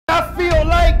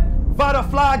Vada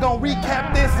Fly gonna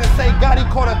recap this and say Gotti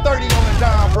caught a 30 on the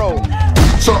John Bro.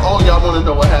 So all y'all wanna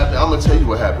know what happened, I'm gonna tell you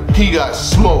what happened. He got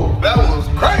smoked. That was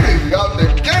crazy out the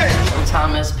game.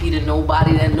 Sometimes SP to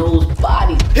nobody that knows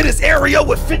body. Hit his area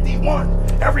with 51.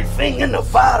 Everything in the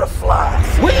Vada Fly.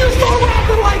 When you start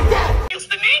rapping like that?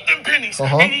 Used to need them pennies.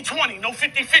 80-20, no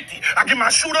 50-50. I get my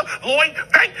shooter, Lloyd,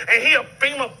 bank, and he a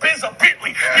Beamer, Benz, a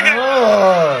Bentley.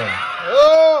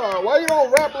 Why you don't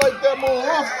rap like that more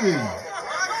often?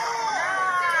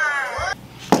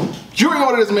 You ain't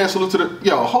know this, man. Salute to the...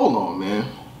 Yo, hold on, man.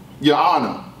 Your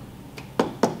Honor.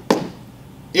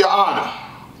 Your Honor.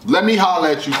 Let me holler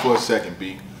at you for a second,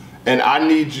 B. And I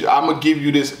need you... I'm going to give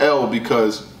you this L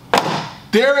because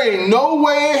there ain't no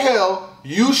way in hell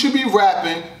you should be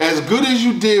rapping as good as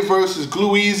you did versus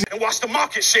Glueazy. And watch the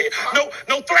market share.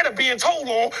 No threat of being told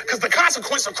on because the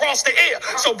consequence across the air.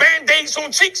 So band-aids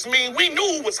on cheeks mean we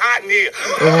knew it was hot in here.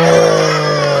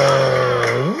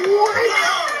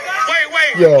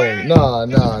 Yo, nah,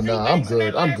 I'm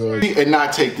good. And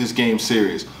not take this game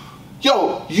serious.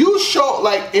 Yo, you showed,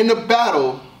 like, in the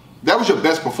battle, that was your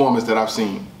best performance that I've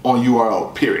seen on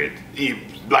URL, period.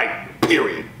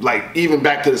 Period. Like, even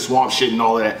back to the swamp shit and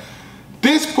all of that.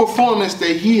 This performance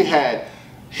that he had,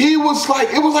 he was like,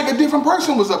 it was like a different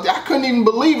person was up there. I couldn't even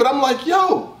believe it. I'm like,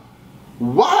 yo,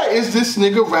 why is this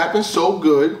nigga rapping so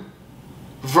good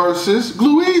versus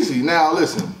Glueazy? Now,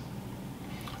 listen.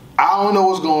 I don't know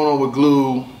what's going on with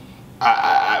Glue.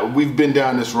 We've been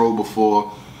down this road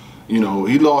before. You know,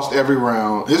 he lost every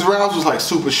round. His rounds was like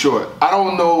super short. I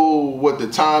don't know what the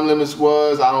time limits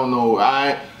was. I don't know.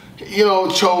 You know,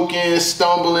 choking,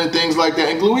 stumbling, things like that.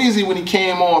 And Glueazy, when he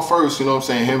came on first, you know what I'm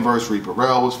saying, him versus Reaper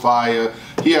Rel was fire.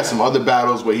 He had some other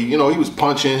battles where he, you know, he was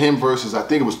punching him versus, I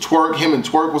think it was Twerk. Him and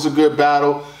Twerk was a good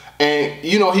battle. And,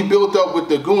 you know, he built up with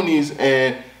the Goonies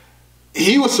and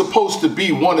he was supposed to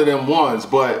be one of them ones,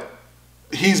 but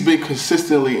he's been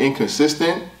consistently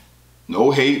inconsistent.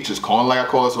 No hate, just calling like I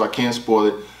call it so I can't spoil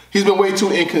it. He's been way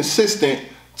too inconsistent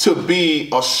to be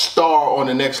a star on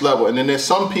the next level. And then there's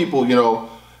some people, you know,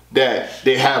 that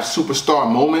they have superstar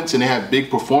moments and they have big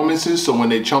performances. So when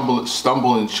they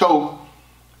stumble and choke,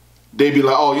 they be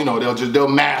like, oh, you know, they'll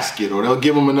mask it or they'll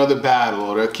give them another battle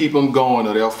or they'll keep them going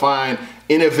or they'll find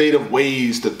innovative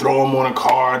ways to throw them on a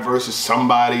card versus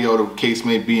somebody or the case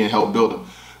may be and help build them.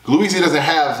 Glueazy doesn't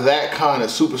have that kind of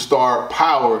superstar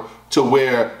power to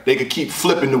where they could keep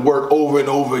flipping the work over and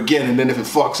over again, and then if it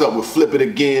fucks up, we'll flip it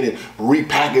again and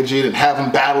repackage it and have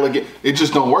him battle again. It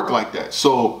just don't work like that.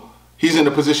 So he's in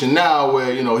a position now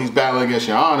where, you know, he's battling against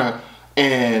Your Honor,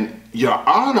 and Your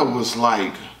Honor was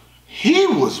like, he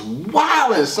was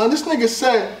wildin', son. This nigga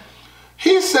said,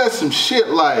 he said some shit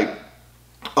like,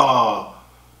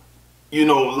 you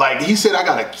know, like he said, I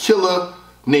got a killer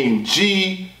named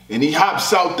G, and he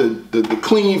hops out the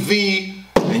clean V,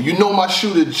 and you know my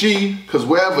shooter G, cause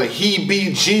wherever he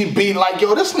be, G be, like,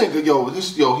 yo, this nigga,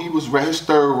 he was his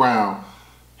third round,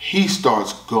 he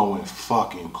starts going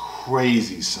fucking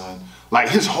crazy, son. Like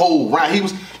his whole round,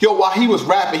 while he was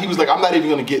rapping, he was like, I'm not even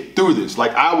gonna get through this.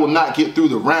 Like, I will not get through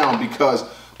the round because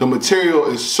the material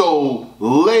is so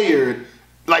layered.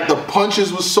 Like the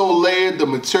punches was so layered, the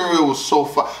material was so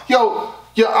fire. Yo,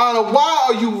 Your Honor, why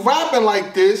are you rapping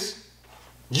like this?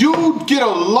 You get a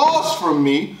loss from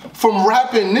me from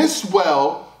rapping this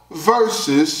well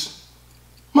versus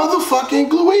motherfucking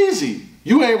Glueazy.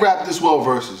 You ain't rap this well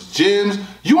versus Jims.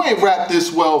 You ain't rap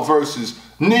this well versus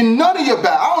none of your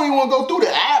battles. I don't even want to go through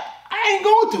the app. I ain't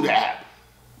going through the app.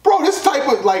 Bro, this type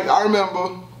of, like, I remember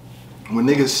when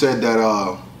niggas said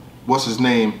that, what's his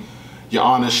name? Your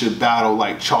Honor should battle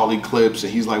like Charlie Clips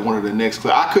and he's like one of the next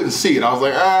Clips. I couldn't see it. I was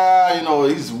like, you know,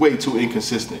 he's way too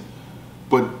inconsistent.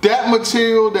 But that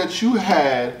material that you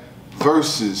had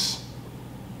versus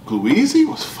Glueazy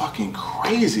was fucking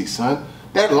crazy, son.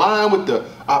 That line with the,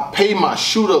 I pay my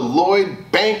shooter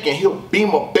Lloyd bank and he'll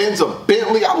beam a Benz or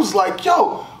Bentley. I was like,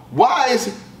 yo, what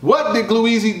did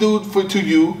Glueazy do to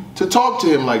you to talk to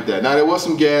him like that? Now there was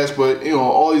some gas, but you know,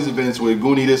 all these events with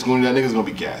Goonie this, Goonie that, niggas gonna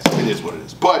be gas. It is what it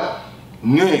is. But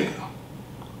nigga,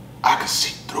 I could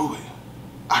see through it.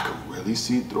 I could really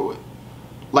see through it.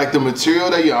 Like the material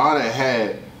that Your Honor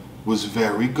had was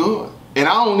very good. And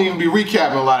I don't even be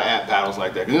recapping a lot of app battles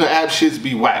like that. You know, app shits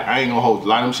be whack. I ain't gonna hold you. A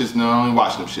lot of them shits, no, I don't even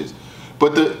watch them shits.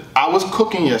 But I was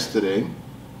cooking yesterday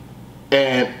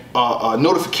and a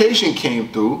notification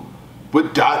came through with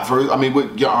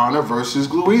with Your Honor versus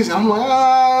Glueazy. I'm like,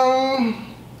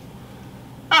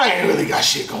 I ain't really got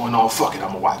shit going on. Fuck it, I'm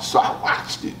gonna watch. So I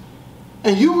watched it.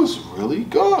 And you was really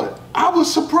good. I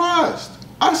was surprised.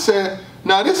 I said,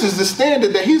 now this is the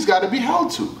standard that he's got to be held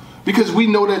to because we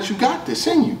know that you got this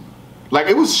in you. Like,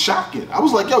 it was shocking. I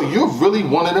was like, yo, you're really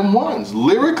one of them ones.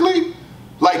 Lyrically,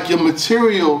 like, your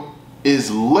material is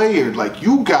layered. Like,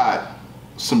 you got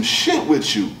some shit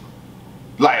with you.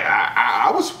 Like,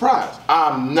 I was surprised.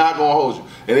 I'm not gonna hold you.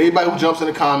 And anybody who jumps in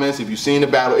the comments, if you've seen the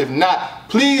battle, if not,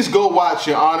 please go watch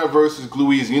Your Honor versus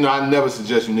Glueazy. You know, I never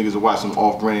suggest you niggas to watch some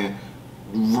off-brand,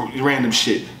 random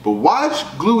shit. But watch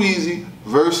Glueazy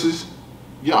versus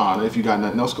Your Honor if you got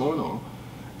nothing else going on.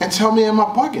 And tell me, am I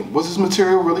bugging? Was his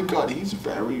material really good? He's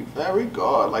very, very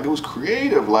good. Like, it was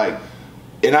creative. Like,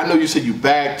 and I know you said you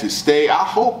bagged to stay. I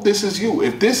hope this is you.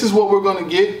 If this is what we're gonna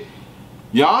get,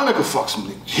 Your Honor could fuck some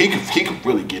niggas. He could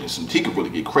really get in some. He could really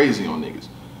get crazy on niggas.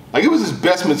 Like, it was his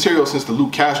best material since the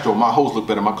Luke Castro. My hoes look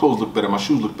better, my clothes look better, my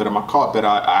shoes look better, my car better.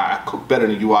 I cook better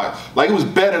than you. Like, it was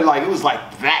better. Like, it was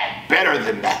like that, better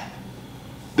than that.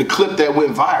 The clip that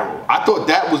went viral. I thought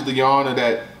that was the Your Honor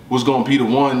that was gonna be the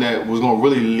one that was gonna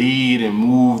really lead and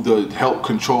move the help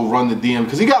control, run the DM,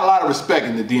 because he got a lot of respect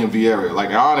in the DMV area. Like,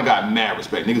 Your Honor got mad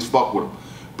respect. Niggas fuck with him,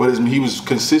 but he was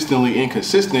consistently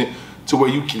inconsistent. To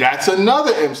where that's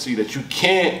another MC that you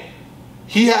can't,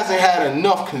 he hasn't had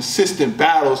enough consistent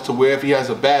battles to where if he has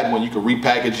a bad one, you can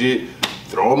repackage it,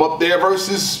 throw him up there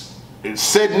versus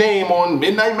said name on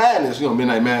Midnight Madness. You know,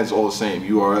 Midnight Madness is all the same.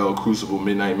 URL, Crucible,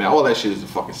 Midnight Madness, all that shit is the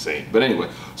fucking same. But anyway,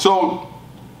 so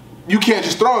you can't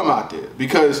just throw him out there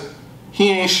because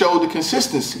he ain't showed the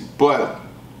consistency. But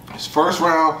his first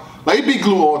round, like, he beat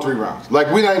Glue all 3 rounds.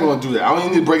 Like, we're not even gonna do that. I don't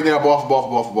even need to break down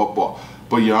off.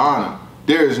 But Your Honor,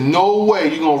 there is no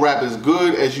way you're gonna rap as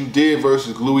good as you did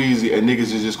versus Glueazy and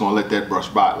niggas is just gonna let that brush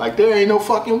by. Like, there ain't no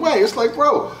fucking way. It's like,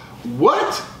 bro,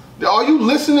 what? Are you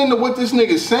listening to what this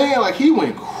nigga's saying? Like, he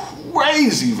went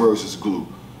crazy versus Glue.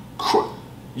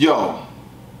 Yo,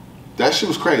 that shit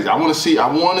was crazy. I wanna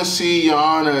see Your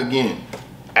Honor again.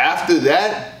 After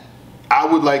that, I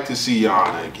would like to see Your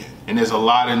Honor again. And there's a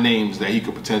lot of names that he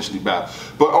could potentially battle.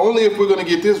 But only if we're gonna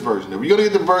get this version. If we're gonna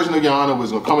get the version of Your Honor,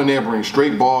 was gonna come in there and bring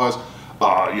straight bars,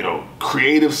 you know,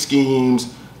 creative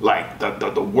schemes, like the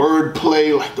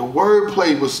wordplay. Like, the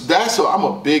wordplay was, I'm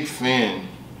a big fan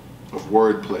of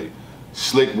wordplay.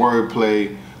 Slick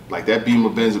wordplay. Like, that Beamer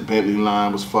Benz and Bentley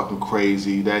line was fucking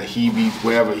crazy. That he be,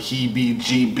 wherever he be,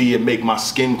 GB, and make my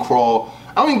skin crawl.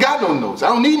 I don't even got no notes. I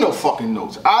don't need no fucking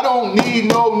notes. I don't need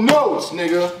no notes,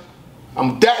 nigga.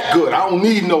 I'm that good. I don't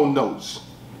need no notes.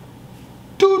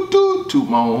 Toot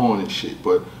my own horn and shit.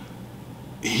 But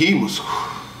he was,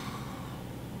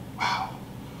 wow.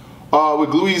 With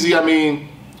Glueazy, I mean,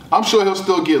 I'm sure he'll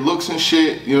still get looks and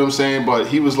shit, you know what I'm saying? But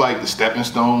he was like the stepping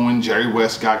stone when Jerry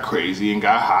West got crazy and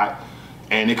got hot.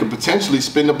 And it could potentially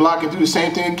spin the block and do the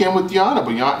same thing again with Your Honor.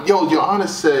 But Your Honor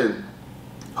said,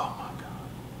 oh my God,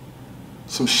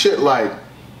 some shit like,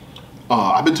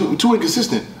 I've been too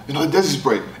inconsistent. You know, that's his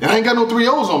break. And I ain't got no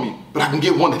 3-0s on me, but I can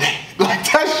get one today. Like,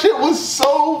 that shit was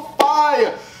so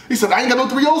fire. He said, I ain't got no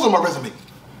 3-0s on my resume,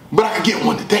 but I can get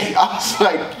one today. I was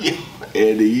like, yeah.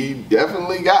 And he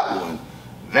definitely got one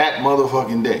that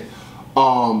motherfucking day.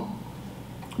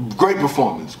 Great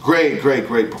performance. Great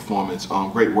performance.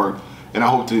 Great work. And I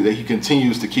hope that he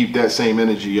continues to keep that same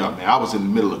energy up, man. I was in the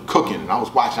middle of cooking and I was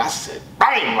watching. I said,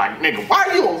 bang, like, nigga, why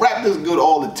you gonna rap this good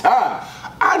all the time?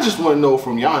 I just want to know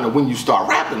from Your Honor when you start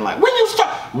rapping like, when you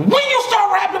start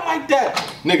rapping like that,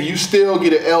 nigga, you still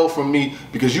get an L from me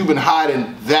because you've been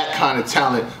hiding that kind of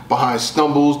talent behind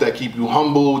stumbles that keep you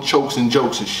humble, chokes and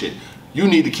jokes and shit. You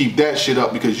need to keep that shit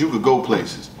up because you could go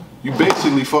places. You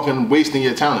basically fucking wasting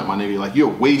your talent, my nigga. Like, you're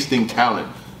wasting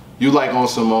talent. You like on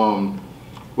some,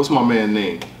 what's my man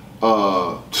name?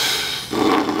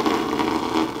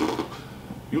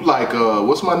 You like,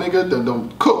 what's my nigga?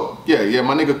 The Cook. Yeah,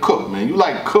 my nigga Cook, man. You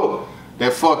like Cook.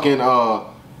 That fucking,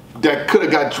 that could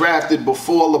have got drafted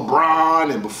before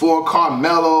LeBron and before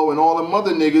Carmelo and all them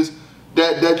other niggas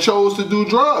that chose to do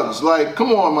drugs. Like,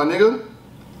 come on, my nigga.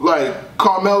 Like,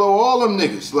 Carmelo, all them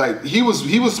niggas. Like, he was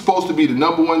supposed to be the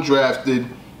 #1 drafted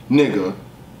nigga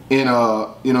in, you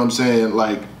know what I'm saying,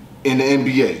 like, in the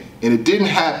NBA. And it didn't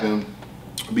happen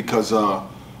because,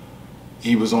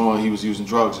 he was using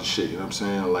drugs and shit, you know what I'm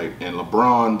saying? Like, and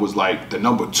LeBron was like the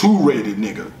 #2 rated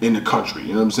nigga in the country, you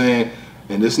know what I'm saying?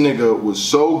 And this nigga was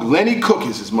so, Lenny Cook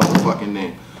is his motherfucking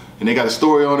name. And they got a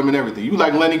story on him and everything. You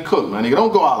like Lenny Cook, my nigga.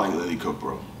 Don't go out like Lenny Cook,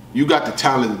 bro. You got the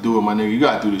talent to do it, my nigga. You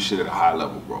gotta do this shit at a high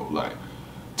level, bro. Like,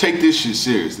 take this shit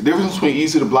serious. The difference between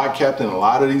Easy the Block Captain and a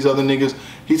lot of these other niggas,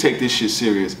 he take this shit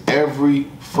serious every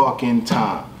fucking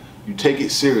time. You take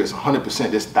it serious,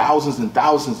 100%. There's thousands and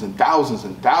thousands and thousands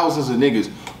and thousands of niggas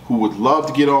who would love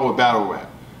to get on with battle rap.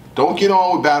 Don't get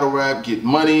on with battle rap, get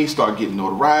money, start getting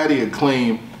notoriety,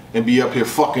 acclaim, and be up here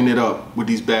fucking it up with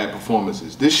these bad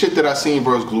performances. This shit that I seen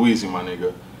versus Glueazy, my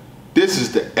nigga, This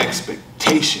is the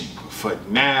expectation for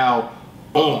now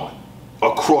on,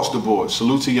 across the board.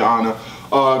 Salute to your honor.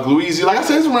 Glueazy, like I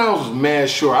said, this round was mad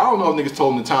short. I don't know if niggas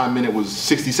told him the time minute was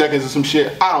 60 seconds or some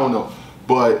shit. I don't know.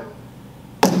 But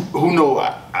who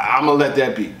knows? I'm gonna let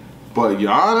that be. But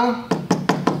your honor,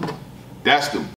 that's the